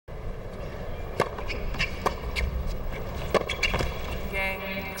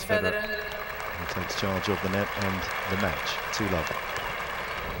Federer. He takes charge of the net and the match. 2-love.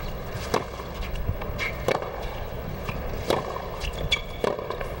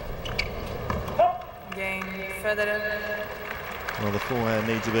 Game, Federer. Well, the forehand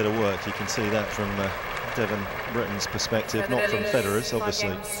needs a bit of work. You can see that from Devon Britton's perspective, not from Federer's,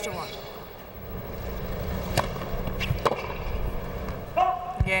 obviously.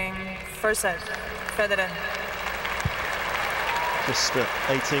 Game, first set, Federer. Just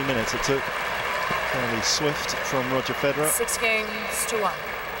 18 minutes it took. Fairly swift from Roger Federer. 6 games to 1.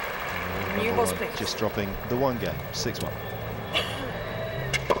 New balls, please. Just dropping the 1 game, 6-1.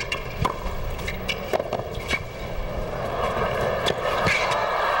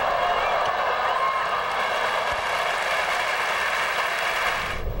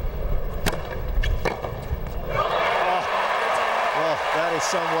 That is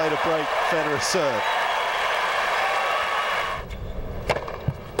some way to break Federer's serve.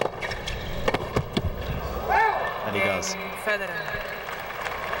 And he does. Federer.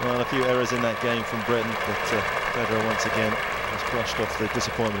 Well, a few errors in that game from Britton, but Federer once again has brushed off the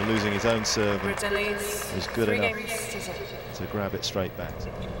disappointment of losing his own serve. Britton leads. Was good 3 enough games to grab it straight back.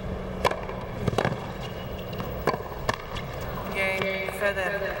 Game,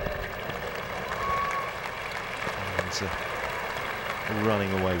 Federer. It's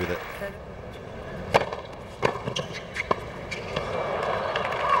running away with it.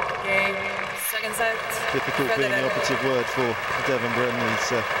 Game, second set. Difficult being the operative word for Devon Britton.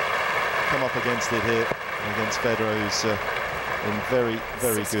 He's come up against it here against Federer, who's in very,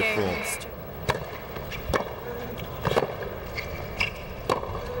 very good form.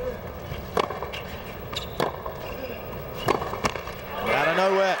 Out of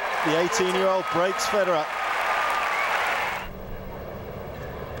nowhere, the 18-year-old breaks Federer.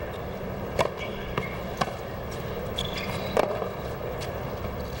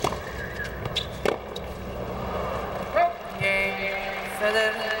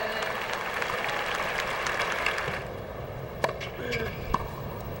 Federer.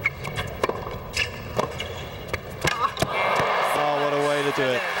 Oh, what a way to do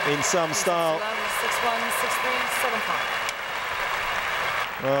it. In some style. 6-1, 6-3,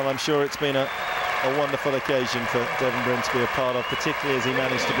 7-5. Well, I'm sure it's been a wonderful occasion for Devon Britton to be a part of, particularly as he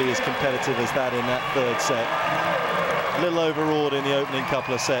managed to be as competitive as that in that 3rd set. A little overawed in the opening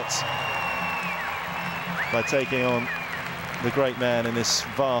couple of sets by taking on the great man in this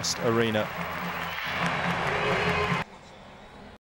vast arena.